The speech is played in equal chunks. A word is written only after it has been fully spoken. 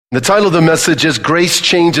The title of the message is Grace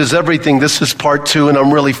Changes Everything. This is part 2, and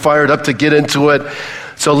I'm really fired up to get into it.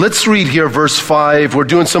 So let's read here verse 5. We're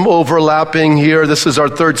doing some overlapping here. This is our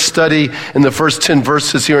third study in the first 10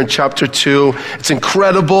 verses here in chapter 2. It's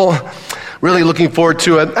incredible. Really looking forward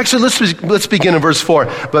to it. Actually, let's begin in verse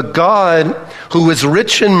 4. But God, who is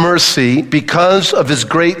rich in mercy, because of his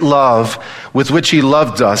great love with which he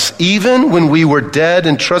loved us, even when we were dead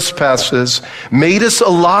in trespasses, made us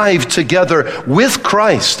alive together with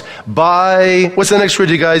Christ. By, what's the next word,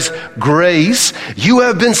 you guys? Grace. You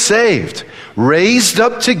have been saved, raised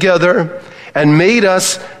up together, and made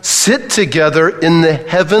us sit together in the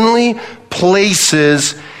heavenly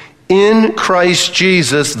places in Christ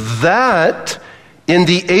Jesus, that in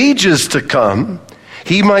the ages to come,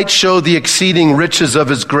 he might show the exceeding riches of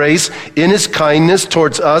his grace in his kindness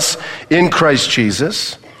towards us in Christ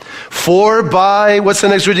Jesus. For by, what's the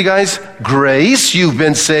next word, you guys? Grace, you've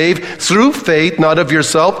been saved through faith, not of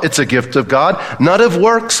yourself. It's a gift of God, not of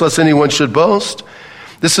works, lest anyone should boast.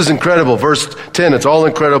 This is incredible. Verse 10, it's all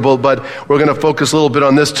incredible, but we're going to focus a little bit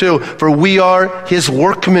on this too. For we are his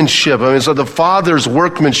workmanship. So the Father's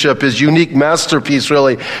workmanship, his unique masterpiece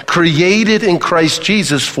really, created in Christ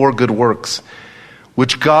Jesus for good works,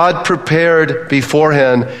 which God prepared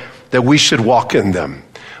beforehand that we should walk in them.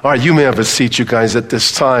 All right, you may have a seat, you guys, at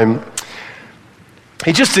this time.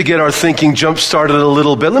 Hey, just to get our thinking jump-started a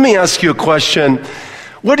little bit, let me ask you a question.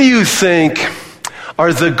 What do you think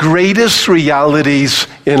are the greatest realities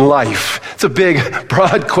in life? It's a big,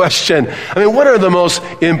 broad question. I mean, what are the most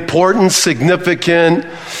important, significant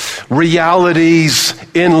realities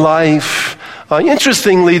in life?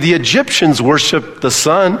 Interestingly, the Egyptians worshiped the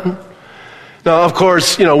sun. Now, of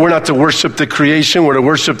course, we're not to worship the creation, we're to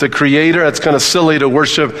worship the Creator. That's kind of silly to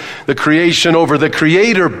worship the creation over the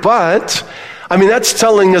Creator, but that's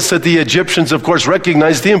telling us that the Egyptians, of course,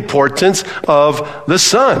 recognized the importance of the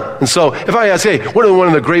sun. And so if I ask, hey, what are one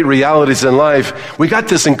of the great realities in life? We got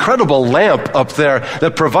this incredible lamp up there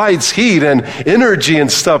that provides heat and energy and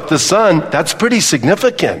stuff. The sun, that's pretty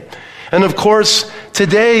significant. And of course,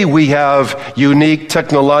 today we have unique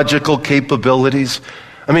technological capabilities.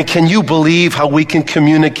 Can you believe how we can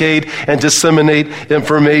communicate and disseminate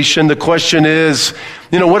information? The question is,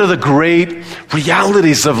 what are the great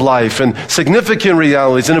realities of life and significant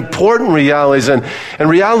realities and important realities and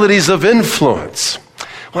realities of influence?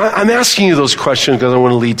 Well, I'm asking you those questions because I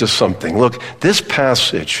want to lead to something. Look, this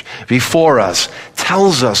passage before us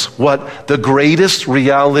tells us what the greatest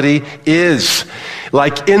reality is.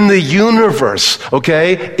 Like in the universe,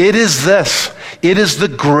 okay? It is this. It is the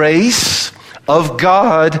grace of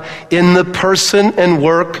God in the person and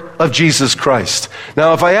work of Jesus Christ.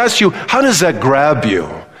 Now, if I ask you, how does that grab you?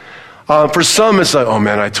 For some, it's like, oh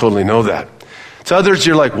man, I totally know that. To others,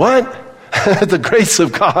 you're like, what? The grace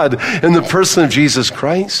of God in the person of Jesus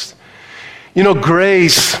Christ.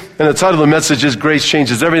 Grace, and the title of the message is Grace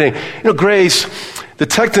Changes Everything. Grace, the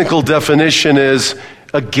technical definition is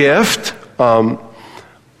a gift,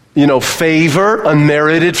 favor,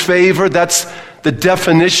 unmerited favor. That's the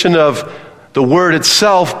definition of the word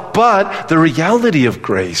itself, but the reality of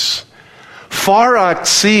grace far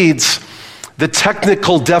exceeds the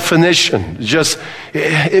technical definition.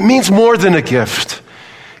 It means more than a gift.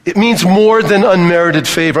 It means more than unmerited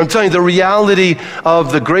favor. I'm telling you, the reality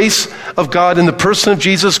of the grace of God in the person of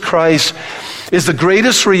Jesus Christ is the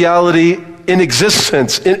greatest reality in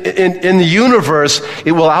existence. In the universe,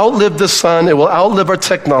 it will outlive the sun. It will outlive our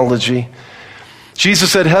technology.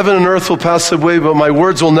 Jesus said, heaven and earth will pass away, but my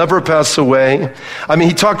words will never pass away.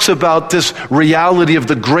 He talks about this reality of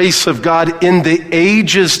the grace of God in the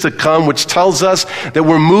ages to come, which tells us that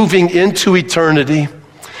we're moving into eternity,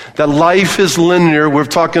 that life is linear. We're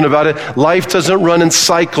talking about it. Life doesn't run in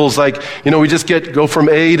cycles like, we just go from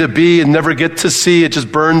A to B and never get to C. It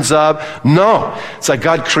just burns up. No. It's like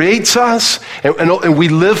God creates us and we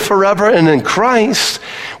live forever. And in Christ,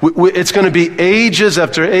 it's going to be ages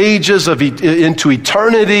after ages into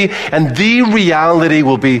eternity. And the reality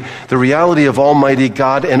will be the reality of Almighty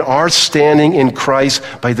God and our standing in Christ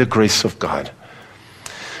by the grace of God.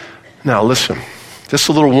 Now listen. Just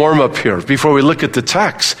a little warm up here before we look at the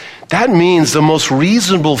text. That means the most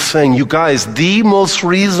reasonable thing, you guys, the most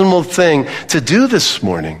reasonable thing to do this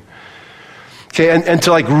morning, okay, and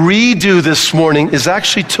to redo this morning is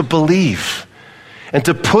actually to believe and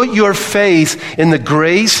to put your faith in the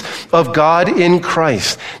grace of God in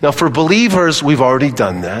Christ. Now, for believers, we've already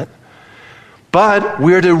done that, but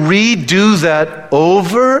we're to redo that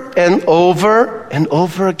over and over and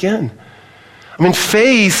over again.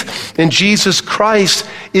 Faith in Jesus Christ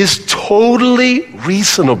is totally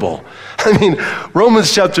reasonable. I mean,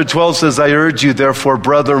 Romans chapter 12 says, I urge you, therefore,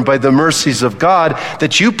 brethren, by the mercies of God,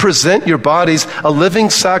 that you present your bodies a living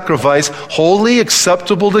sacrifice, wholly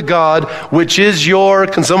acceptable to God, which is your,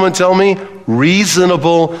 can someone tell me,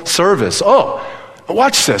 reasonable service. Oh,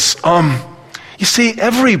 watch this. You see,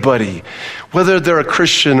 everybody, whether they're a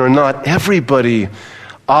Christian or not, everybody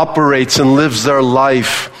operates and lives their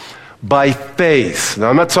life by faith. Now,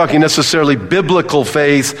 I'm not talking necessarily biblical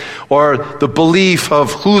faith or the belief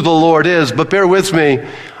of who the Lord is, but bear with me.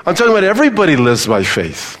 I'm talking about everybody lives by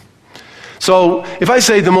faith. So if I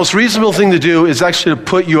say the most reasonable thing to do is actually to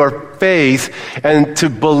put your faith and to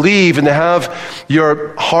believe and to have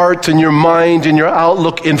your heart and your mind and your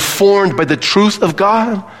outlook informed by the truth of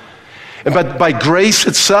God, and by grace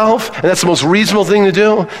itself, and that's the most reasonable thing to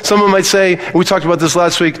do. Someone might say, and we talked about this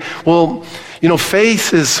last week, well,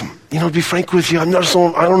 faith is, to be frank with you, I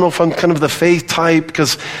don't know if I'm kind of the faith type,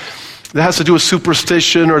 because that has to do with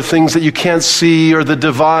superstition or things that you can't see or the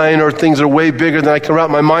divine or things that are way bigger than I can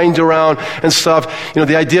wrap my mind around and stuff.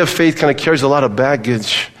 The idea of faith kind of carries a lot of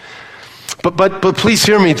baggage. But please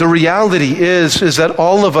hear me. The reality is that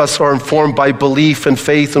all of us are informed by belief and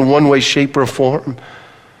faith in one way, shape, or form.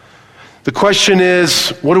 The question is,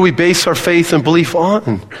 what do we base our faith and belief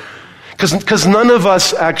on? Because none of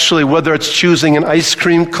us actually, whether it's choosing an ice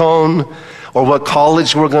cream cone or what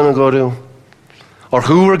college we're going to go to or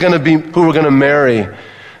who we're going to marry,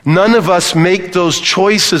 none of us make those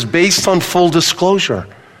choices based on full disclosure.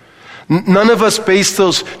 None of us base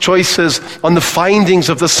those choices on the findings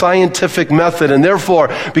of the scientific method, and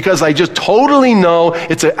therefore, because I just totally know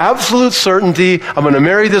it's an absolute certainty, I'm going to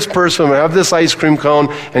marry this person, I'm going to have this ice cream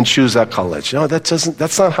cone, and choose that college. No,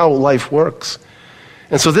 that's not how life works.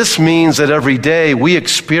 And so this means that every day we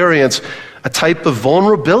experience a type of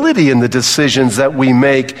vulnerability in the decisions that we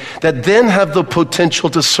make that then have the potential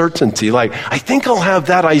to certainty. Like, I think I'll have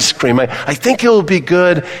that ice cream. I think it will be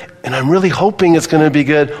good, and I'm really hoping it's going to be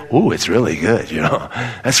good. Oh, it's really good,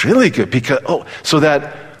 That's really good because, so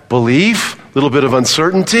that belief, a little bit of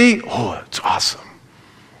uncertainty, it's awesome.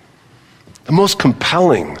 The most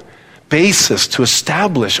compelling basis to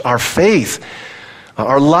establish our faith,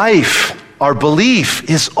 our life, our belief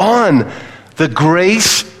is on the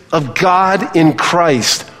grace of God in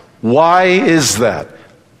Christ. Why is that?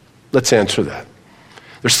 Let's answer that.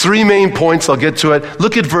 There's three main points. I'll get to it.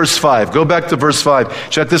 Look at verse 5. Go back to verse 5.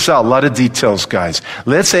 Check this out. A lot of details, guys.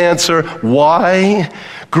 Let's answer why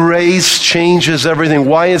grace changes everything.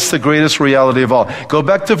 Why it's the greatest reality of all. Go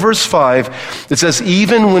back to verse 5. It says,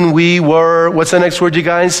 even when we were, what's the next word, you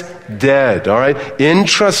guys? Dead, all right? In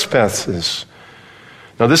trespasses.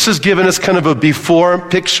 Now, this has given us kind of a before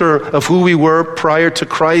picture of who we were prior to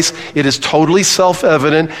Christ. It is totally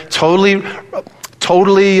self-evident, totally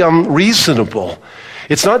reasonable.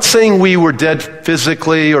 It's not saying we were dead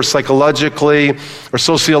physically or psychologically or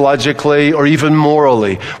sociologically or even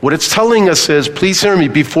morally. What it's telling us is, please hear me,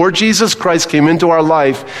 before Jesus Christ came into our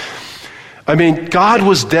life, God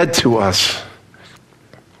was dead to us.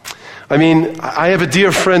 I have a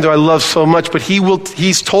dear friend who I love so much, but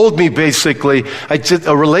he's told me basically,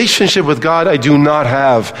 a relationship with God I do not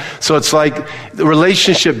have. So it's like the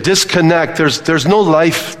relationship disconnect. There's no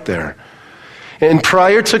life there. And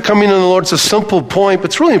prior to coming to the Lord, it's a simple point, but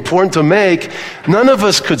it's really important to make. None of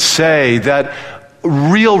us could say that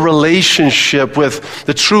real relationship with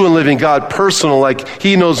the true and living God, personal, like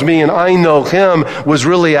He knows me and I know Him, was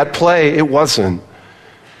really at play. It wasn't.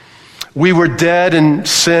 We were dead in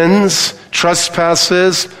sins,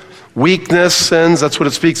 trespasses, weakness, sins. That's what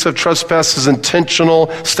it speaks of. Trespasses,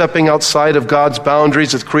 intentional, stepping outside of God's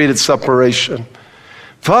boundaries. It's created separation.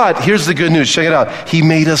 But here's the good news. Check it out. He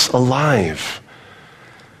made us alive.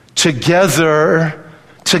 Together,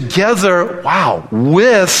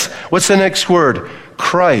 with, what's the next word?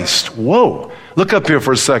 Christ. Whoa. Look up here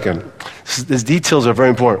for a second. These details are very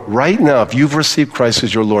important. Right now, if you've received Christ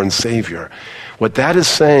as your Lord and Savior, what that is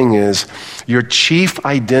saying is your chief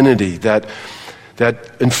identity that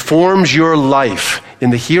informs your life in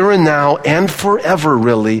the here and now and forever,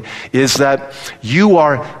 really, is that you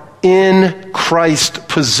are in Christ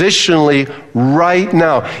positionally right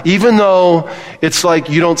now. Even though it's like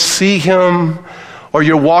you don't see Him, or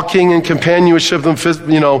you're walking in companionship with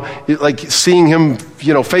Him, like seeing Him,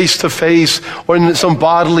 face to face, or in some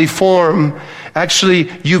bodily form. Actually,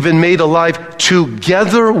 you've been made alive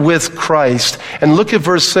together with Christ. And look at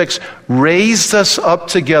verse 6, raised us up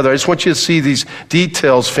together. I just want you to see these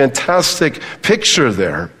details. Fantastic picture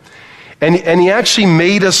there. And He actually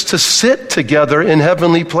made us to sit together in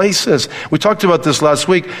heavenly places. We talked about this last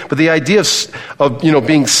week, but the idea of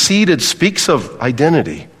being seated speaks of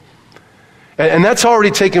identity. And that's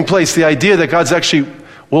already taken place. The idea that God's actually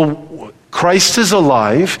Well, Christ is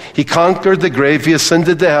alive. He conquered the grave. He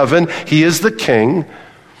ascended to heaven. He is the King.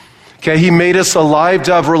 Okay, he made us alive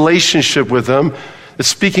to have a relationship with him. It's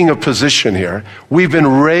speaking of position here. We've been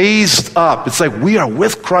raised up. It's like we are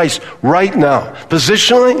with Christ right now.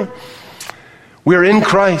 Positionally, we're in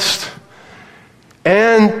Christ.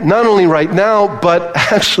 And not only right now, but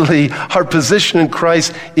actually our position in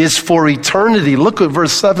Christ is for eternity. Look what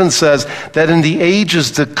verse 7 says, that in the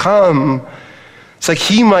ages to come, it's like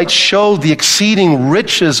he might show the exceeding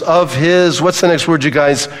riches of his, what's the next word, you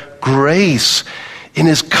guys? Grace, in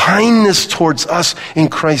his kindness towards us in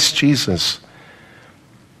Christ Jesus.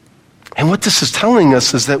 And what this is telling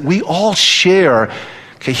us is that we all share,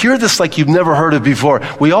 okay, hear this like you've never heard it before.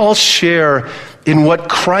 We all share in what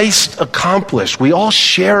Christ accomplished. We all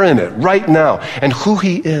share in it right now and who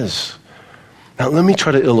he is. Now let me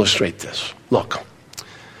try to illustrate this. Look,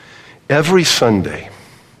 every Sunday,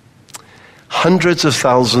 hundreds of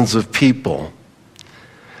thousands of people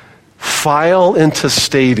file into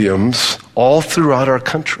stadiums all throughout our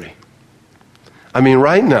country. I mean,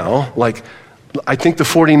 right now, like, I think the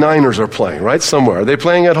 49ers are playing, right? Somewhere. Are they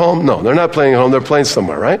playing at home? No, they're not playing at home. They're playing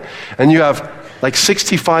somewhere, right? And you have like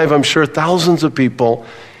 65, I'm sure, thousands of people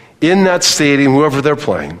in that stadium, whoever they're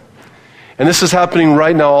playing. And this is happening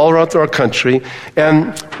right now all around our country.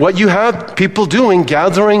 And what you have people doing,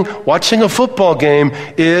 gathering, watching a football game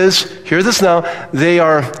is, hear this now, they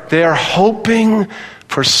are hoping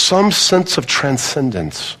for some sense of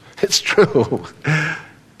transcendence. It's true.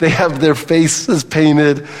 They have their faces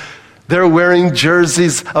painted. They're wearing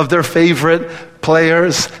jerseys of their favorite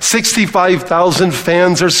players. 65,000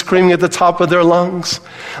 fans are screaming at the top of their lungs.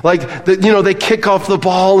 Like, they kick off the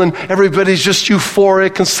ball and everybody's just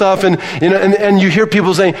euphoric and stuff. And you hear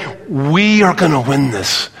people saying, we are going to win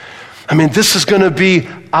this. I mean, this is going to be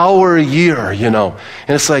our year, And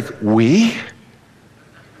it's like, we?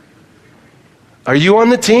 Are you on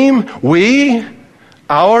the team? We?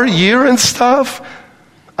 Our year and stuff?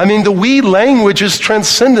 I mean, the we language is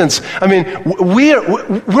transcendence. I mean,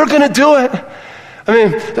 we're going to do it. I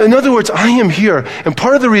mean, in other words, I am here. And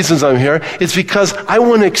part of the reasons I'm here is because I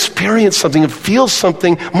want to experience something and feel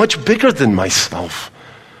something much bigger than myself.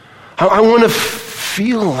 I want to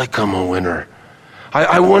feel like I'm a winner.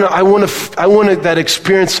 I want that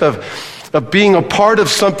experience of being a part of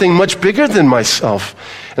something much bigger than myself.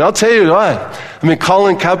 And I'll tell you what, I mean,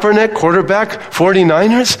 Colin Kaepernick, quarterback,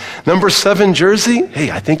 49ers, number 7 jersey, hey,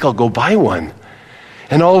 I think I'll go buy one.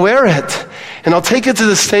 And I'll wear it. And I'll take it to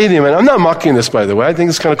the stadium. And I'm not mocking this, by the way. I think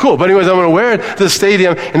it's kind of cool. But anyways, I'm going to wear it to the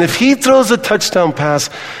stadium. And if he throws a touchdown pass,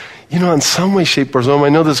 in some way, shape, or form, I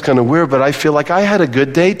know this is kind of weird, but I feel like I had a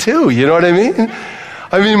good day too. You know what I mean?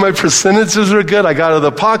 I mean, my percentages were good. I got out of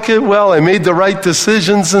the pocket well. I made the right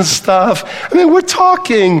decisions and stuff. I mean, we're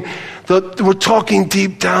talking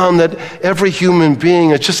deep down that every human being,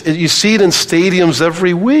 you see it in stadiums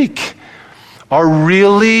every week, are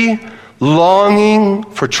really longing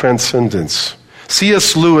for transcendence.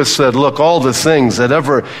 C.S. Lewis said, look, all the things that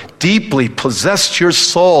ever deeply possessed your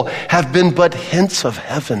soul have been but hints of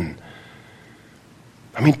heaven.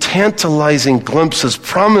 I mean, tantalizing glimpses,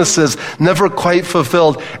 promises never quite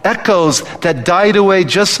fulfilled, echoes that died away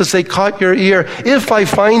just as they caught your ear. If I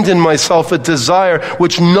find in myself a desire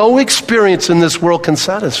which no experience in this world can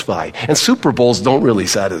satisfy, and Super Bowls don't really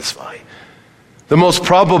satisfy, the most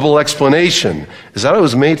probable explanation is that I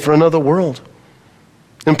was made for another world.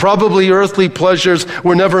 And probably earthly pleasures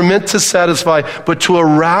were never meant to satisfy, but to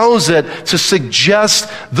arouse it, to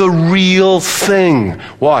suggest the real thing.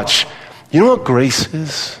 Watch. You know what grace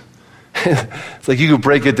is? It's like you could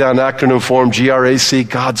break it down acronym form, GRAC,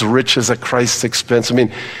 God's riches at Christ's expense. I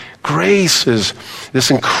mean, grace is this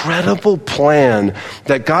incredible plan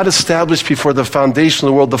that God established before the foundation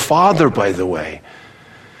of the world, the Father, by the way,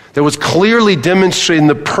 that was clearly demonstrated in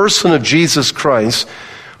the person of Jesus Christ,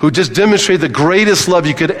 who just demonstrated the greatest love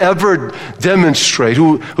you could ever demonstrate,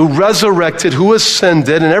 who resurrected, who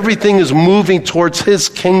ascended, and everything is moving towards his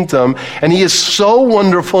kingdom. And he is so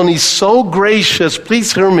wonderful and he's so gracious.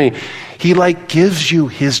 Please hear me. He gives you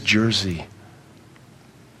his jersey.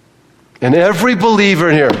 And every believer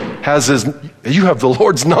in here you have the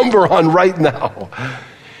Lord's number on right now.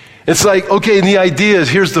 It's like, okay, and the idea is,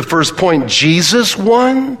 here's the first point. Jesus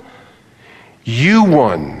won, you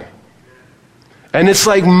won. And it's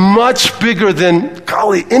much bigger than,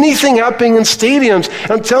 golly, anything happening in stadiums.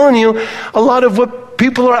 I'm telling you, a lot of what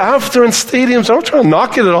people are after in stadiums, I'm not trying to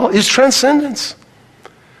knock it at all, is transcendence.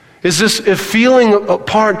 Is this a feeling a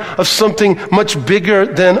part of something much bigger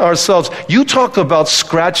than ourselves? You talk about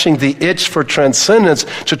scratching the itch for transcendence.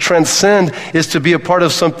 To transcend is to be a part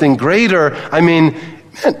of something greater. I mean,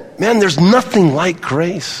 man, there's nothing like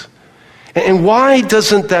grace. And why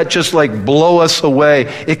doesn't that just like blow us away?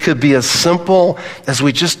 It could be as simple as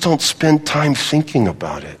we just don't spend time thinking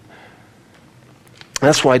about it.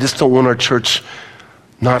 That's why I just don't want our church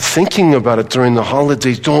not thinking about it during the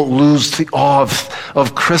holidays. Don't lose the awe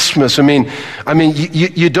of Christmas. I mean,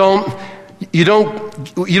 you don't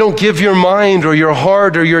give your mind or your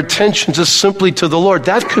heart or your attention just simply to the Lord.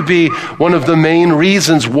 That could be one of the main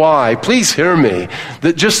reasons why. Please hear me.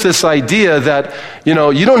 That just this idea that, you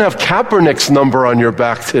don't have Kaepernick's number on your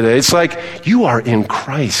back today. It's like you are in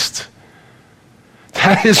Christ.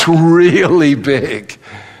 That is really big.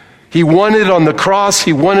 He won it on the cross.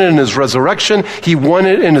 He won it in his resurrection. He won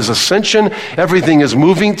it in his ascension. Everything is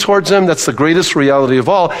moving towards him. That's the greatest reality of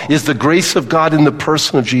all, is the grace of God in the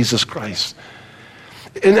person of Jesus Christ.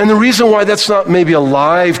 And the reason why that's not maybe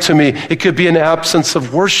alive to me, it could be an absence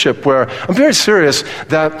of worship, where I'm very serious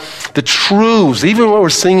that the truths, even what we're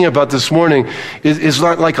singing about this morning, is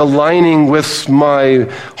not like aligning with my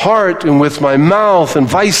heart and with my mouth and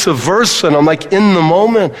vice versa. And I'm like in the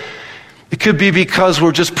moment. It could be because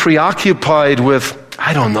we're just preoccupied with,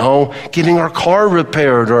 I don't know, getting our car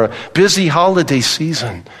repaired or a busy holiday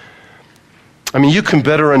season. I mean, you can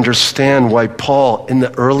better understand why Paul, in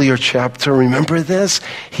the earlier chapter, remember this?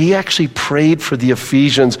 He actually prayed for the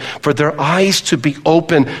Ephesians, for their eyes to be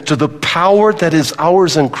open to the power that is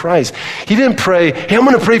ours in Christ. He didn't pray, hey, I'm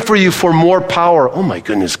going to pray for you for more power. Oh my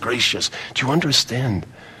goodness gracious. Do you understand?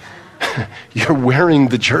 You're wearing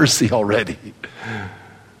the jersey already.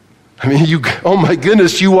 I mean, oh my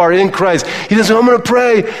goodness, you are in Christ. He doesn't say, I'm going to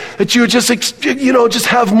pray that you just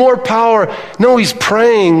have more power. No, he's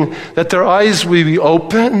praying that their eyes will be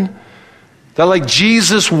open, that like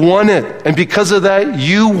Jesus won it, and because of that,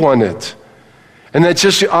 you won it. And that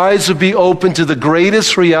just your eyes would be open to the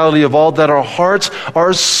greatest reality of all, that our hearts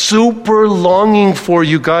are super longing for,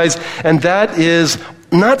 you guys. And that is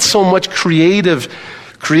not so much creative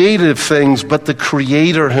things, but the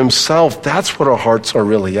Creator himself. That's what our hearts are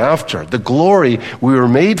really after. The glory we were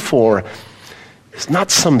made for is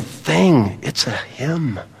not something, it's a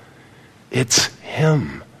him. It's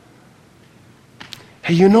him.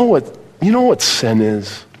 Hey, you know what sin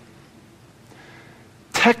is?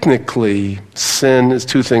 Technically, sin is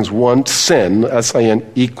two things. One, sin,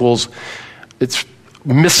 S-I-N, equals, it's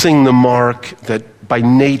missing the mark, that by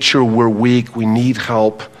nature we're weak, we need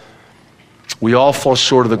help. We all fall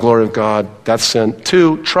short of the glory of God. That's sin.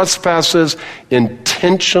 Two, trespasses,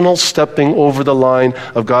 intentional stepping over the line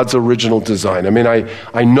of God's original design. I mean,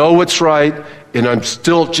 I know what's right, and I'm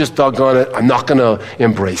still just doggone it. I'm not going to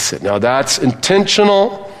embrace it. Now, that's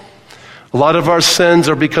intentional. A lot of our sins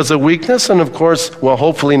are because of weakness, and of course, well,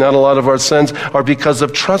 hopefully not a lot of our sins are because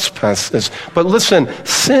of trespasses. But listen,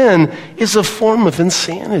 sin is a form of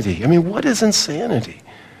insanity. I mean, what is insanity?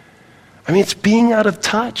 I mean, it's being out of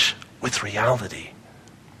touch with reality.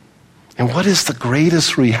 And what is the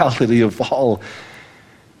greatest reality of all?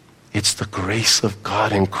 It's the grace of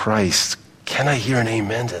God in Christ. Can I hear an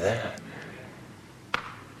amen to that?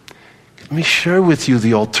 Let me share with you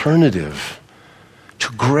the alternative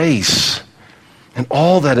to grace and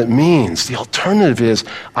all that it means. The alternative is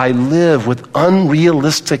I live with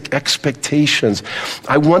unrealistic expectations.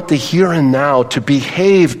 I want the here and now to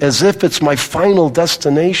behave as if it's my final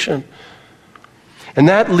destination. And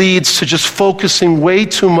that leads to just focusing way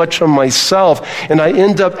too much on myself. And I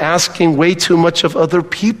end up asking way too much of other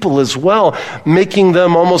people as well, making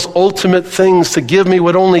them almost ultimate things to give me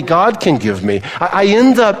what only God can give me. I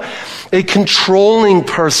end up a controlling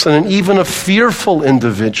person and even a fearful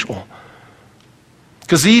individual.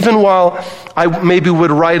 Because even while I maybe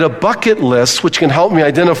would write a bucket list, which can help me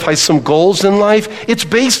identify some goals in life, it's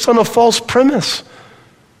based on a false premise.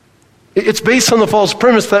 It's based on the false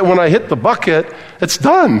premise that when I hit the bucket, it's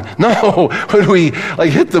done. No, when we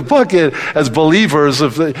hit the bucket as believers,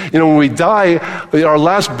 when we die, our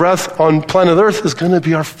last breath on planet Earth is going to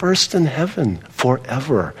be our first in heaven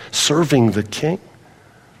forever, serving the King.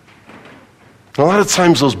 And a lot of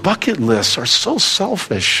times those bucket lists are so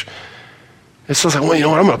selfish. It's just like,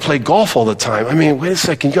 well, I'm going to play golf all the time. I mean, wait a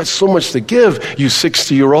second, you got so much to give, you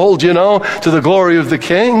 60-year-old, to the glory of the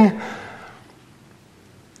King.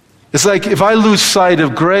 It's like if I lose sight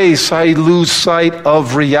of grace, I lose sight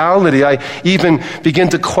of reality. I even begin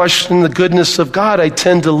to question the goodness of God. I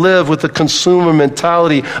tend to live with a consumer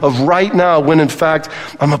mentality of right now, when in fact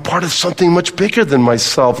I'm a part of something much bigger than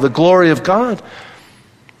myself, the glory of God.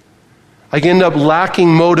 I end up lacking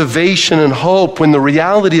motivation and hope when the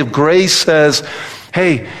reality of grace says,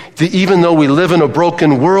 hey, even though we live in a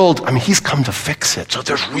broken world, He's come to fix it. So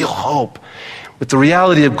there's real hope. With the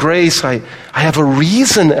reality of grace, I have a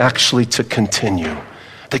reason actually to continue.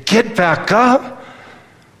 to get back up.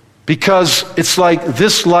 Because it's like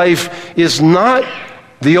this life is not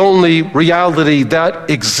the only reality that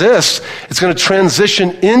exists. It's going to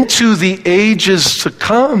transition into the ages to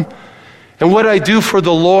come. And what I do for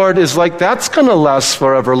the Lord is like, that's going to last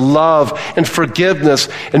forever. Love and forgiveness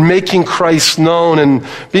and making Christ known and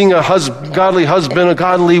being a godly husband, a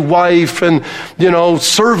godly wife, and,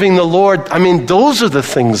 serving the Lord. I mean, those are the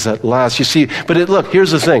things that last. You see, but look,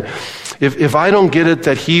 here's the thing. If I don't get it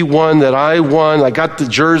that he won, that I won, I got the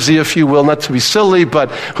jersey, if you will, not to be silly,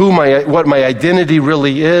 but what my identity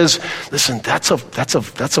really is, listen, that's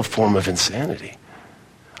a form of insanity.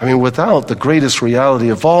 I mean, without the greatest reality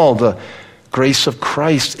of all, the grace of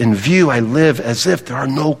Christ in view, I live as if there are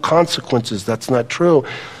no consequences. That's not true.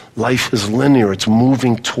 Life is linear. It's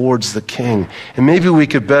moving towards the King. And maybe we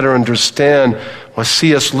could better understand what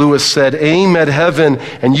C.S. Lewis said, aim at heaven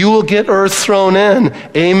and you will get earth thrown in.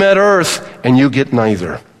 Aim at earth and you get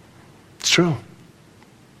neither. It's true.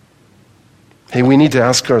 Hey, we need to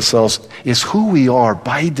ask ourselves, is who we are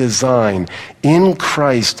by design in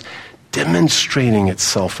Christ demonstrating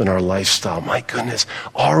itself in our lifestyle? My goodness,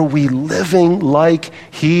 are we living like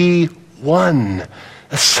he won?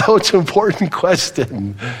 That's such an important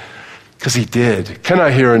question. Because he did. Can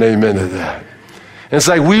I hear an amen to that? And it's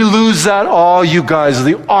like we lose that all, you guys,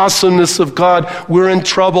 the awesomeness of God. We're in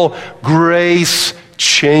trouble. Grace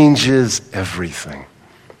changes everything.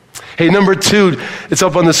 Hey, number 2, it's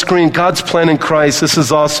up on the screen. God's plan in Christ, this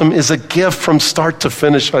is awesome, is a gift from start to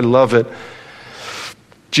finish. I love it.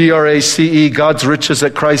 GRACE, God's riches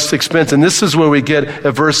at Christ's expense. And this is where we get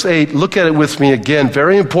at verse 8. Look at it with me again.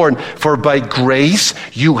 Very important. For by grace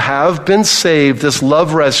you have been saved. This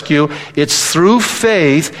love rescue. It's through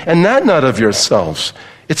faith, and that not of yourselves.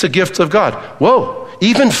 It's a gift of God. Whoa.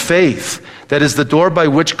 Even faith, that is the door by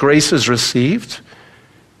which grace is received,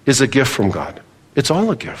 is a gift from God. It's all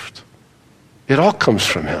a gift. It all comes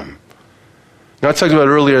from him. Now, I talked about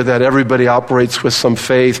earlier that everybody operates with some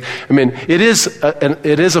faith. I mean, it is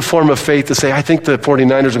a form of faith to say, I think the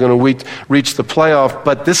 49ers are going to reach the playoff,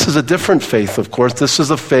 but this is a different faith, of course. This is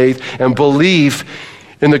a faith and belief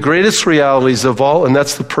in the greatest realities of all, and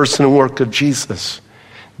that's the person and work of Jesus.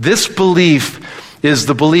 This belief is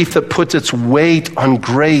the belief that puts its weight on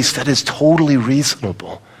grace that is totally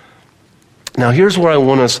reasonable. Now, here's where I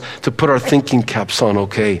want us to put our thinking caps on,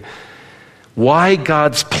 okay? Why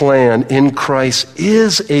God's plan in Christ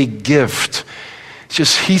is a gift.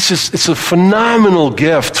 It's a phenomenal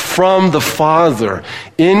gift from the Father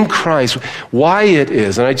in Christ. Why it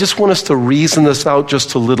is, and I just want us to reason this out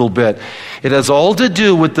just a little bit. It has all to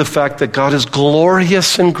do with the fact that God is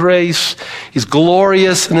glorious in grace. He's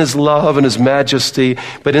glorious in his love and his majesty.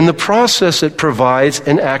 But in the process, it provides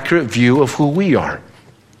an accurate view of who we are.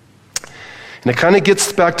 And it kind of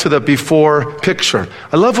gets back to the before picture.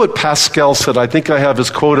 I love what Pascal said. I think I have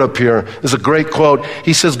his quote up here. It's a great quote.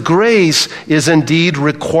 He says, grace is indeed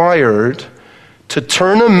required to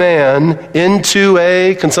turn a man into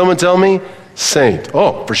can someone tell me? Saint.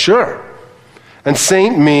 Oh, for sure. And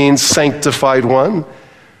saint means sanctified one,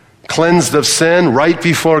 cleansed of sin, right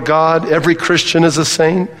before God. Every Christian is a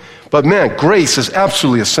saint. But man, grace is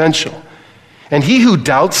absolutely essential. And he who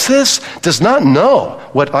doubts this does not know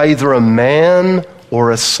what either a man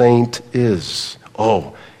or a saint is.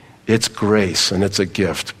 Oh, it's grace and it's a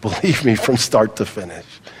gift. Believe me, from start to finish.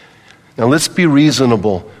 Now let's be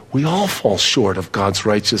reasonable. We all fall short of God's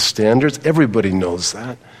righteous standards. Everybody knows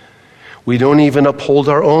that. We don't even uphold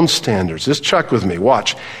our own standards. Just check with me.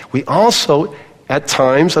 Watch. We also, at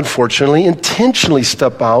times, unfortunately, intentionally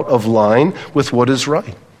step out of line with what is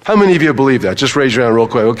right. How many of you believe that? Just raise your hand real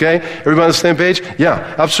quick, okay? Everybody on the same page?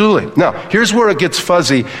 Yeah, absolutely. Now, here's where it gets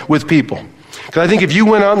fuzzy with people. Because I think if you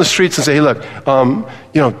went out in the streets and say, hey, look, can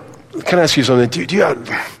I ask you something? Do you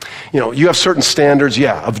have, you have certain standards,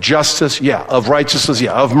 yeah, of justice, yeah, of righteousness,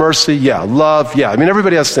 yeah, of mercy, yeah, love, yeah. I mean,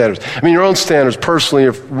 everybody has standards. I mean, your own standards personally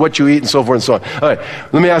of what you eat and so forth and so on. All right,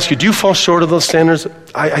 let me ask you, do you fall short of those standards?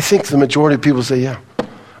 I think the majority of people say, yeah.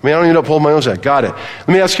 I mean, I don't even uphold my own standard. Got it. Let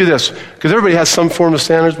me ask you this, because everybody has some form of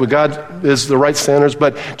standards, but God is the right standards.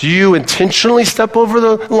 But do you intentionally step over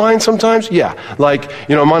the line sometimes? Yeah. Like,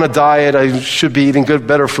 I'm on a diet. I should be eating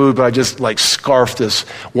better food, but I just scarf this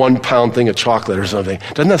 1 pound thing of chocolate or something.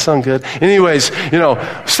 Doesn't that sound good? Anyways,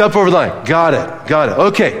 step over the line. Got it.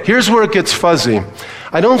 Okay, here's where it gets fuzzy.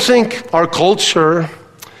 I don't think our culture,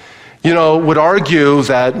 would argue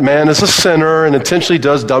that man is a sinner and intentionally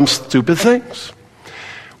does dumb, stupid things.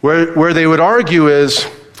 Where they would argue is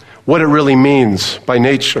what it really means by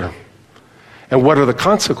nature and what are the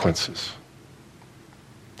consequences.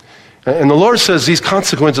 And the Lord says these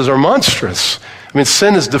consequences are monstrous. I mean,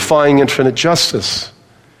 sin is defying infinite justice.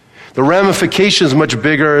 The ramification is much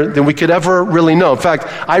bigger than we could ever really know. In fact,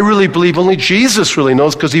 I really believe only Jesus really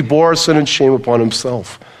knows because he bore our sin and shame upon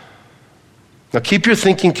himself. Now keep your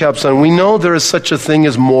thinking caps on. We know there is such a thing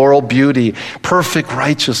as moral beauty, perfect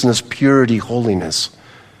righteousness, purity, holiness.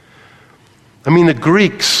 I mean, the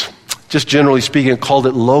Greeks, just generally speaking, called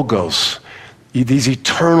it logos. These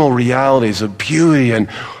eternal realities of beauty and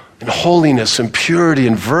holiness and purity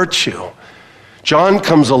and virtue. John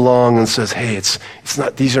comes along and says, hey, it's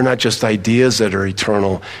not, these are not just ideas that are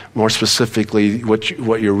eternal. More specifically, what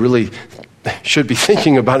you really should be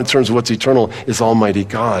thinking about in terms of what's eternal is Almighty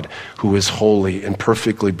God, who is holy and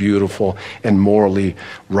perfectly beautiful and morally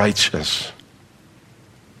righteous.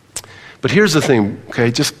 But here's the thing, okay,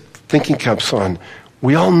 just thinking caps on.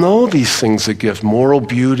 We all know these things that give moral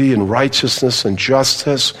beauty and righteousness and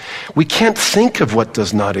justice. We can't think of what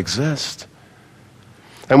does not exist.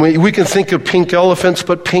 And we can think of pink elephants,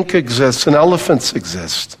 but pink exists and elephants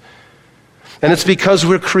exist. And it's because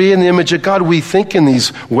we're created in the image of God, we think in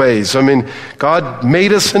these ways. I mean, God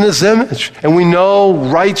made us in his image, and we know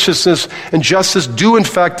righteousness and justice do in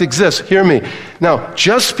fact exist. Hear me. Now,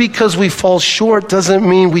 just because we fall short doesn't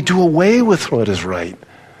mean we do away with what is right.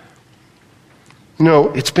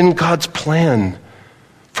 No, it's been God's plan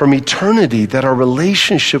from eternity that our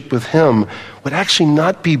relationship with him would actually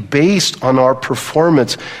not be based on our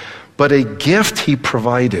performance, but a gift he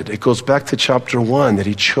provided. It goes back to chapter 1, that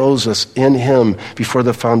he chose us in him before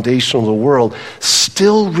the foundation of the world,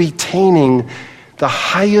 still retaining the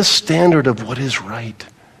highest standard of what is right.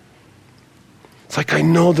 It's like, I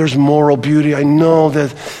know there's moral beauty. I know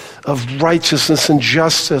that of righteousness and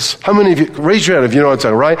justice. How many of you, raise your hand if you know what I'm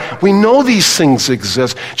saying, right? We know these things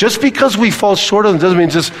exist. Just because we fall short of them doesn't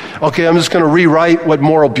mean just, okay, I'm just going to rewrite what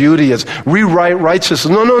moral beauty is. Rewrite righteousness.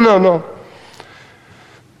 No.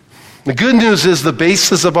 The good news is the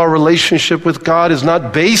basis of our relationship with God is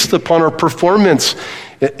not based upon our performance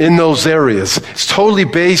in those areas. It's totally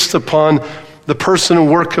based upon the person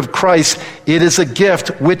and work of Christ. It is a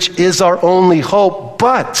gift, which is our only hope.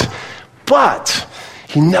 But,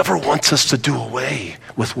 he never wants us to do away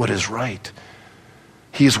with what is right.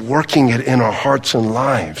 He is working it in our hearts and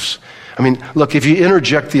lives. I mean, look, if you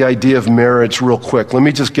interject the idea of marriage real quick, let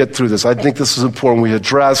me just get through this. I think this is important we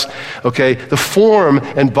address, okay? The form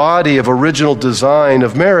and body of original design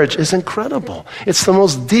of marriage is incredible. It's the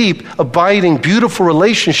most deep, abiding, beautiful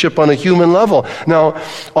relationship on a human level. Now,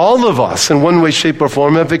 all of us, in one way, shape, or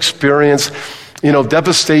form, have experienced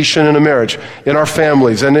devastation in a marriage, in our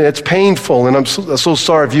families, and it's painful, and I'm so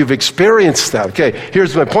sorry if you've experienced that. Okay,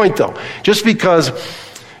 here's my point though. Just because,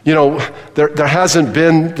 there hasn't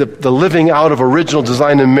been the living out of original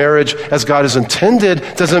design in marriage as God has intended,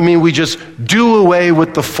 doesn't mean we just do away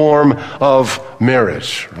with the form of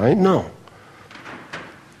marriage, right? No.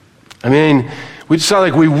 I mean, we just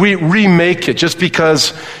sound like we remake it just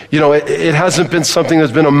because, it hasn't been something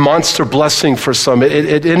that's been a monster blessing for some.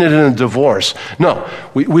 It ended in a divorce. No,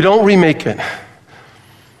 we don't remake it.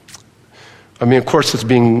 I mean, of course, it's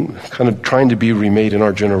being kind of trying to be remade in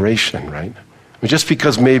our generation, right? I mean, just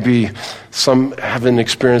because maybe some haven't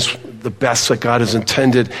experienced the best that God has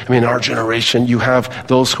intended. I mean, in our generation, you have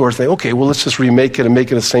those who are saying, okay, well, let's just remake it and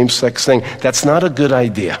make it a same-sex thing. That's not a good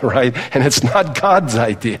idea, right? And it's not God's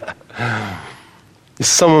idea.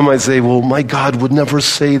 Someone might say, well, my God would never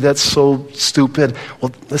say that's so stupid.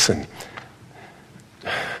 Well, listen,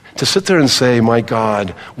 to sit there and say, my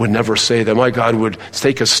God would never say that, my God would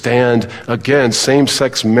take a stand against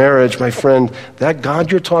same-sex marriage, my friend, that God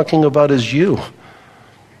you're talking about is you.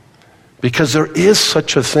 Because there is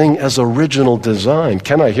such a thing as original design.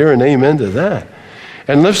 Can I hear an amen to that?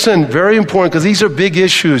 And listen, very important, because these are big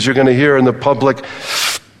issues you're going to hear in the public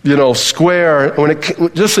square.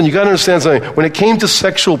 Listen, you got to understand something. When it came to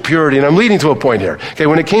sexual purity, and I'm leading to a point here. Okay,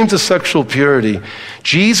 when it came to sexual purity,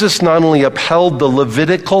 Jesus not only upheld the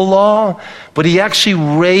Levitical law, but he actually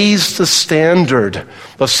raised the standard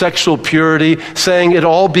of sexual purity, saying it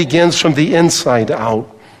all begins from the inside out.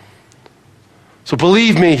 So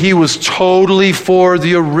believe me, he was totally for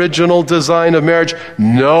the original design of marriage.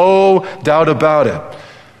 No doubt about it.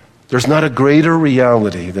 There's not a greater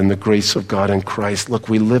reality than the grace of God in Christ. Look,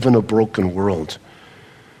 we live in a broken world.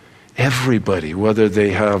 Everybody, whether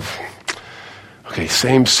they have,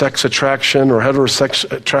 same-sex attraction or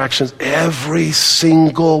heterosexual attractions, every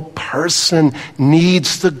single person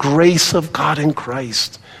needs the grace of God in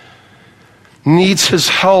Christ. Needs his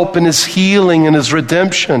help and his healing and his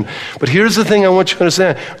redemption. But here's the thing I want you to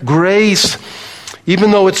understand. Grace,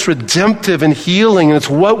 even though it's redemptive and healing, and it's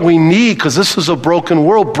what we need, because this is a broken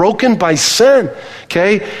world, broken by sin,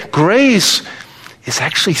 okay? Grace is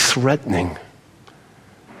actually threatening.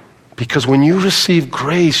 Because when you receive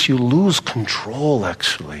grace, you lose control,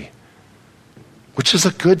 actually, which is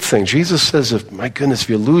a good thing. Jesus says, my goodness, if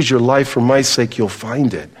you lose your life for my sake, you'll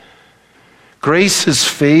find it. Grace is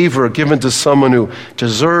favor given to someone who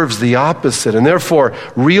deserves the opposite. And therefore,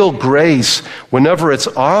 real grace, whenever it's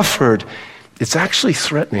offered, it's actually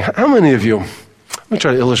threatening. How many of you, let me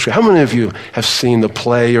try to illustrate, how many of you have seen the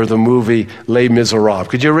play or the movie Les Miserables?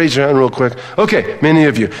 Could you raise your hand real quick? Okay, many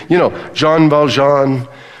of you. You know, Jean Valjean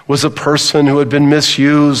was a person who had been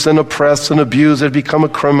misused and oppressed and abused, had become a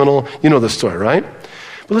criminal. You know the story, right?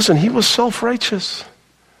 But listen, he was self-righteous.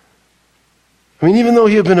 I mean, even though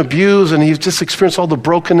he had been abused and he just experienced all the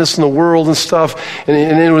brokenness in the world and stuff, and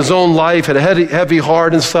in his own life, had a heavy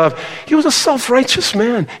heart and stuff, he was a self-righteous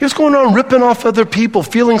man. He was going around ripping off other people,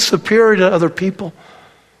 feeling superior to other people.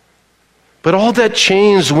 But all that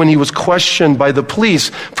changed when he was questioned by the police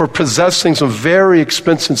for possessing some very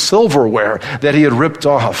expensive silverware that he had ripped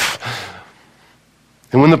off.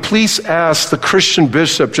 And when the police asked the Christian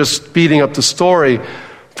bishop, just speeding up the story,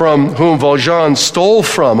 from whom Valjean stole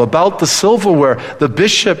from about the silverware, the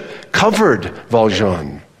bishop covered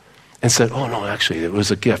Valjean and said, oh no, actually it was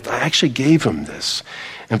a gift. I actually gave him this.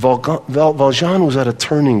 And Valjean was at a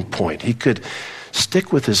turning point. He could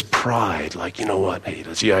stick with his pride, like, you know what, hey,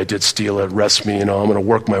 yeah, I did steal it, arrest me, I'm going to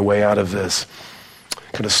work my way out of this.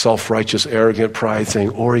 Kind of self-righteous, arrogant pride thing.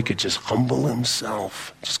 Or he could just humble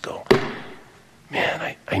himself, just go,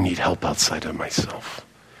 man, I need help outside of myself.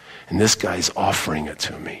 And this guy's offering it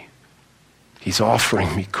to me. He's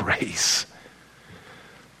offering me grace.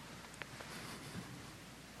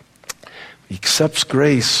 He accepts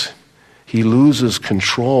grace. He loses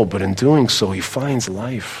control, but in doing so, he finds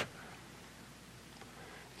life.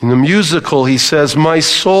 In the musical, he says, my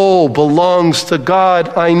soul belongs to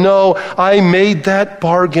God. I know I made that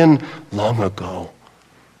bargain long ago.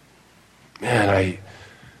 Man,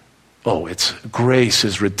 it's grace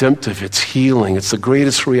is redemptive, it's healing, it's the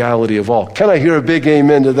greatest reality of all. Can I hear a big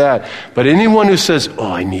amen to that? But anyone who says,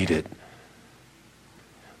 I need it.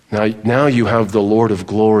 Now you have the Lord of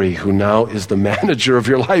glory who now is the manager of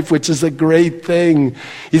your life, which is a great thing.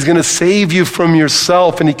 He's going to save you from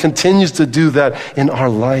yourself, and he continues to do that in our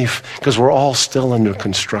life because we're all still under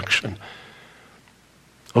construction.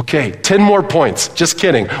 Okay, 10 more points. Just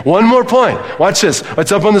kidding. One more point. Watch this.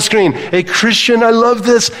 It's up on the screen. A Christian, I love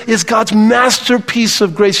this, is God's masterpiece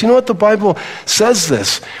of grace. You know what the Bible says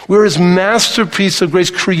this? We're his masterpiece of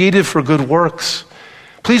grace created for good works.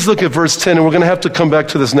 Please look at verse 10, and we're going to have to come back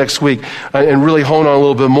to this next week and really hone on a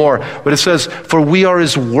little bit more. But it says, for we are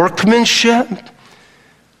his workmanship.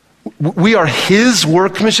 We are his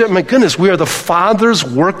workmanship. My goodness, we are the Father's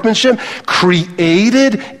workmanship,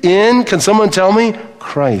 created in, can someone tell me?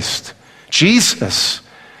 Christ, Jesus,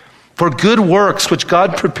 for good works which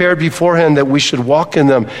God prepared beforehand that we should walk in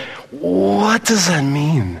them. What does that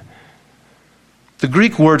mean? The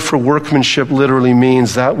Greek word for workmanship literally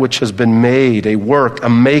means that which has been made, a work, a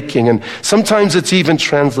making, and sometimes it's even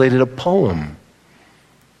translated a poem.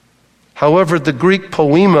 However, the Greek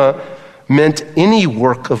poema meant any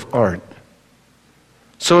work of art.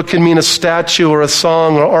 So it can mean a statue or a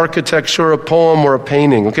song or architecture or a poem or a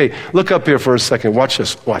painting. Okay, look up here for a second. Watch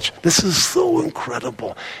this. Watch. This is so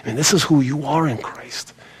incredible. I mean, this is who you are in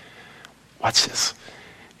Christ. Watch this.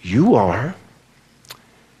 You are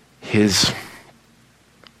his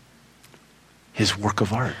work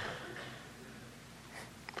of art.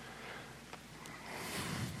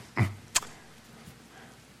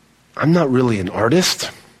 I'm not really an artist,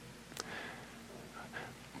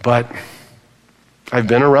 but I've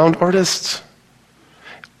been around artists.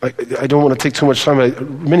 I don't want to take too much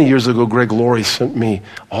time. Many years ago, Greg Laurie sent me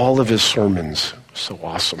all of his sermons. So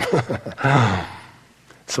awesome.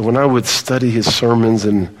 So when I would study his sermons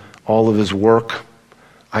and all of his work,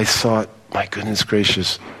 I thought, my goodness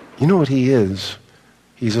gracious, you know what he is?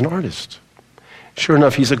 He's an artist. Sure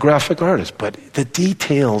enough, he's a graphic artist, but the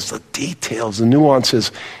details, the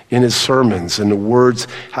nuances in his sermons and the words,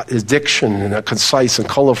 his diction, and how concise and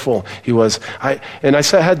colorful he was. I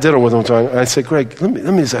had dinner with him, and I said, Greg, let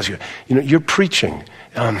me just ask you, you're preaching.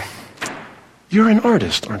 You're an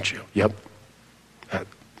artist, aren't you? Yep. That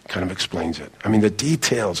kind of explains it. I mean, the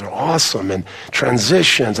details are awesome, and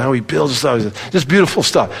transitions, how he builds stuff, just beautiful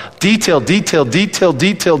stuff. Detail, lots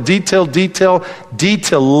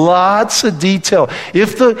of detail.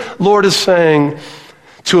 If the Lord is saying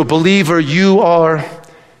to a believer, you are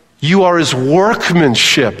his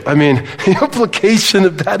workmanship, I mean, the implication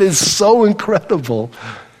of that is so incredible.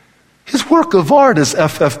 His work of art, as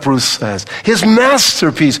F.F. Bruce says, his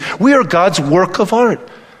masterpiece. We are God's work of art.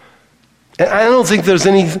 And I don't think there's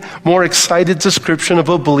any more excited description of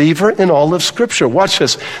a believer in all of Scripture. Watch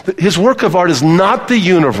this. His work of art is not the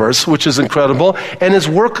universe, which is incredible, and his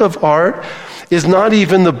work of art is not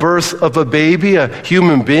even the birth of a baby, a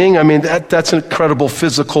human being. I mean, that's an incredible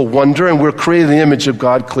physical wonder, and we're created in the image of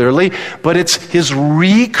God clearly, but it's his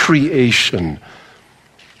recreation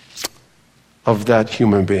of that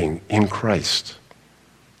human being in Christ.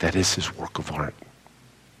 That is his work of art.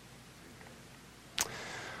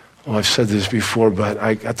 Well, I've said this before, but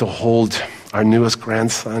I got to hold our newest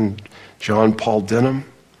grandson, John Paul Denham.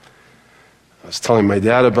 I was telling my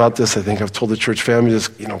dad about this. I think I've told the church family this,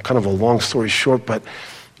 kind of a long story short, but,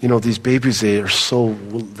 these babies,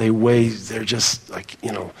 they weigh, they're just like,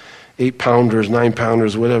 8-pounders,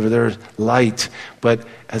 9-pounders, whatever, they're light. But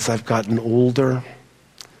as I've gotten older,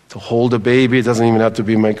 to hold a baby, it doesn't even have to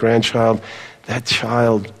be my grandchild, that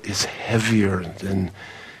child is heavy.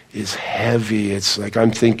 It's like I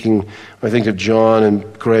think of John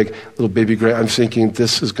and Greg, little baby Greg. I'm thinking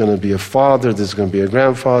this is going to be a father, this is going to be a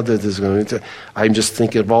grandfather, I'm just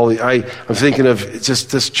thinking of I'm thinking of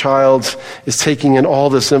just this child is taking in all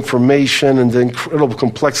this information and the incredible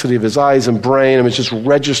complexity of his eyes and brain. I mean, it's just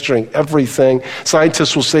registering everything.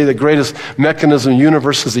 Scientists will say the greatest mechanism in the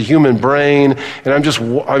universe is the human brain. And it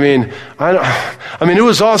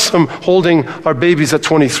was awesome holding our babies at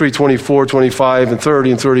 23, 24, 25, and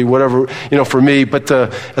 30 and 30, whatever, for me. But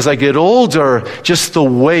as I get older, just the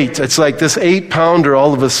weight, it's like this 8-pounder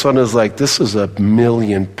all of a sudden is like, this is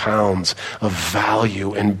 1,000,000 pounds of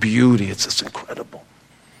value and beauty. It's just incredible.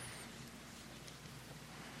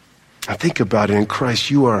 I think about it, in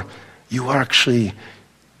Christ, you are actually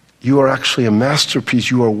a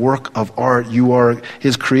masterpiece. You are a work of art. You are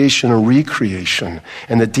his creation and recreation.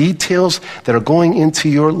 And the details that are going into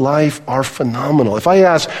your life are phenomenal. If I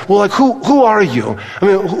ask, who are you? I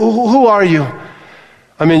mean, who are you?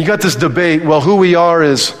 I mean, you got this debate. Well, who we are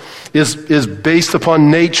is based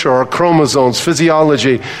upon nature, our chromosomes,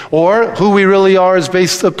 physiology. Or who we really are is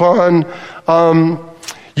based upon,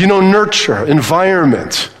 nurture,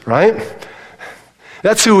 environment, right?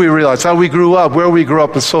 That's who we realize, how we grew up, where we grew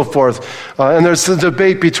up, and so forth. And there's a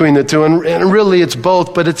debate between the two, and really it's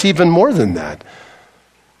both, but it's even more than that.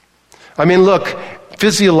 I mean, look,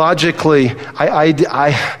 physiologically, I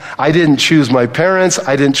didn't choose my parents.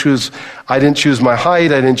 I didn't choose my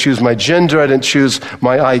height. I didn't choose my gender. I didn't choose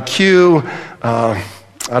my IQ. I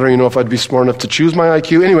don't even know if I'd be smart enough to choose my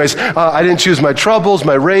IQ. Anyways, I didn't choose my troubles,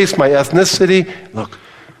 my race, my ethnicity. Look,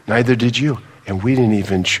 neither did you. And we didn't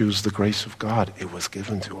even choose the grace of God. It was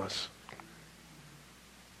given to us.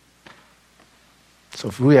 So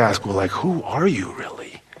if we ask, who are you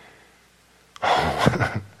really?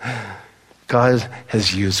 God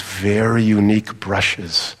has used very unique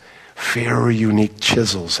brushes, very unique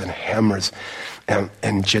chisels and hammers,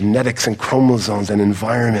 and genetics and chromosomes and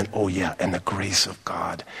environment. Oh yeah, and the grace of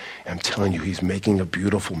God. I'm telling you, he's making a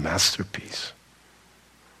beautiful masterpiece.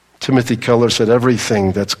 Timothy Keller said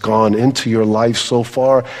everything that's gone into your life so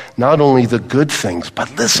far, not only the good things,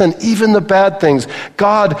 but listen, even the bad things.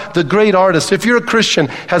 God, the great artist, if you're a Christian,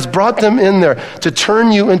 has brought them in there to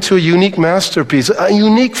turn you into a unique masterpiece, a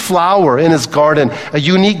unique flower in his garden, a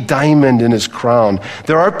unique diamond in his crown.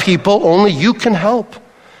 There are people only you can help.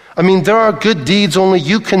 I mean, there are good deeds only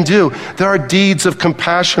you can do. There are deeds of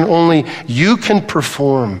compassion only you can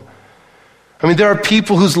perform. I mean, there are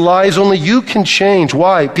people whose lives only you can change.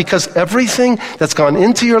 Why? Because everything that's gone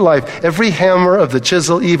into your life, every hammer of the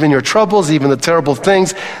chisel, even your troubles, even the terrible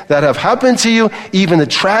things that have happened to you, even the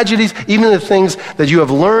tragedies, even the things that you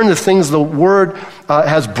have learned, the things the Word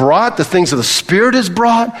has brought, the things that the Spirit has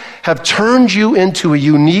brought, have turned you into a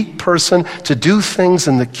unique person to do things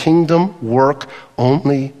in the kingdom work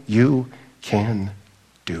only you can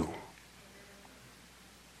do.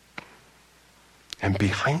 And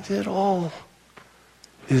behind it all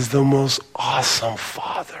is the most awesome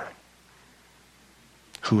Father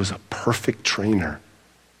who is a perfect trainer.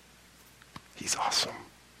 He's awesome.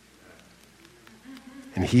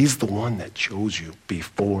 And he's the one that chose you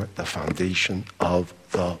before the foundation of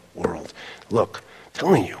the world. Look, I'm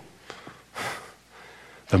telling you,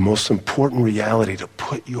 the most important reality to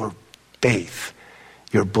put your faith,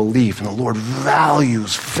 your belief, and the Lord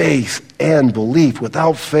values faith and belief.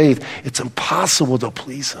 Without faith, it's impossible to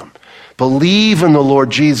please him. Believe in the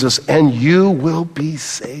Lord Jesus and you will be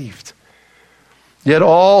saved. Yet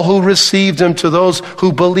all who received him, to those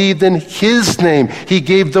who believed in his name, he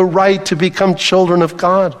gave the right to become children of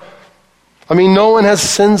God. I mean, no one has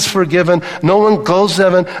sins forgiven. No one goes to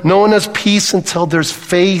heaven. No one has peace until there's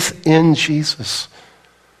faith in Jesus.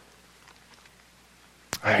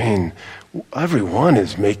 I mean, everyone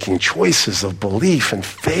is making choices of belief and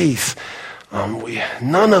faith.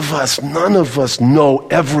 None of us know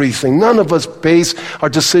everything. None of us base our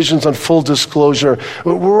decisions on full disclosure.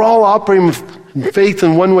 We're all operating with faith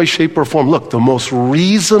in one way, shape, or form. Look, the most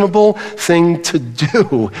reasonable thing to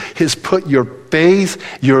do is put your faith,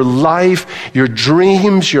 your life, your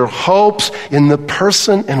dreams, your hopes in the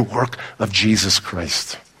person and work of Jesus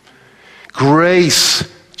Christ. Grace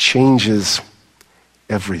changes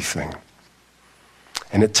everything.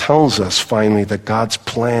 And it tells us finally that God's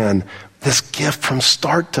plan, this gift from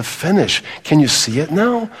start to finish. Can you see it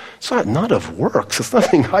now? It's not of works. It's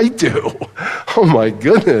nothing I do. Oh my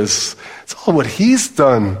goodness. It's all what He's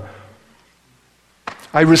done.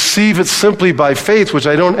 I receive it simply by faith, which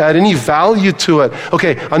I don't add any value to it.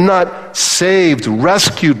 Okay, I'm not saved,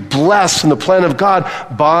 rescued, blessed in the plan of God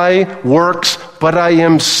by works, but I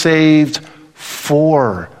am saved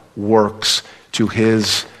for works to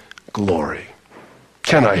His glory.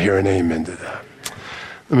 Can I hear an amen to that?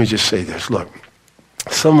 Let me just say this. Look,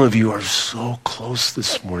 some of you are so close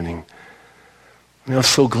this morning. I'm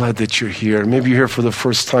so glad that you're here. Maybe you're here for the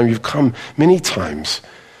first time. You've come many times.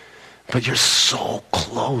 But you're so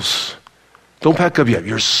close. Don't pack up yet.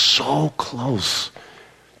 You're so close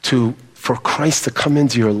for Christ to come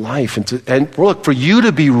into your life. And look, for you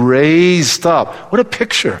to be raised up. What a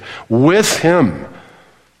picture. With Him.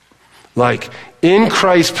 Like in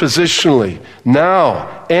Christ positionally,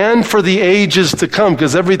 now and for the ages to come,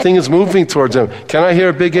 because everything is moving towards Him. Can I hear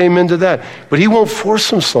a big amen to that? But He won't force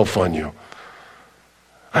Himself on you.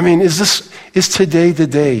 I mean, is today the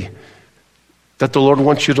day that the Lord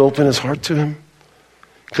wants you to open His heart to Him?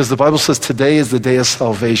 Because the Bible says today is the day of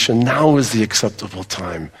salvation. Now is the acceptable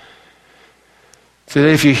time.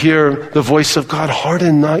 Today, if you hear the voice of God,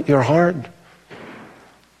 harden not your heart.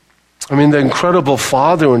 I mean, the incredible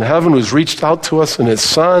Father in heaven who's reached out to us and His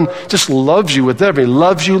Son just loves you with everything.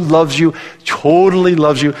 Loves you, totally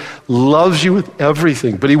loves you with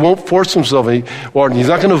everything. But He won't force Himself, or He's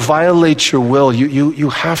not going to violate your will. You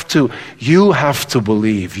have to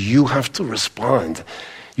believe. You have to respond.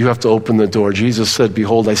 You have to open the door. Jesus said,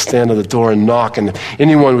 behold, I stand at the door and knock, and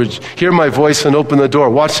anyone would hear my voice and open the door.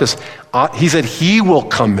 Watch this. He said He will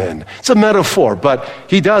come in. It's a metaphor, but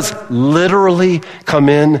He does literally come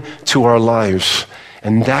in to our lives.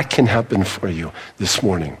 And that can happen for you this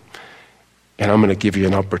morning. And I'm going to give you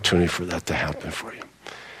an opportunity for that to happen for you.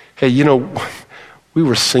 Hey, we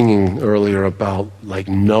were singing earlier about like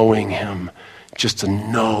knowing Him. Just to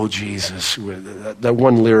know Jesus. That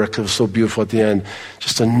one lyric was so beautiful at the end.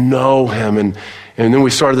 Just to know Him. And then we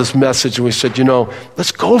started this message and we said,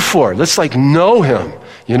 let's go for it. Let's know Him.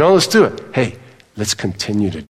 Let's do it. Hey, let's continue to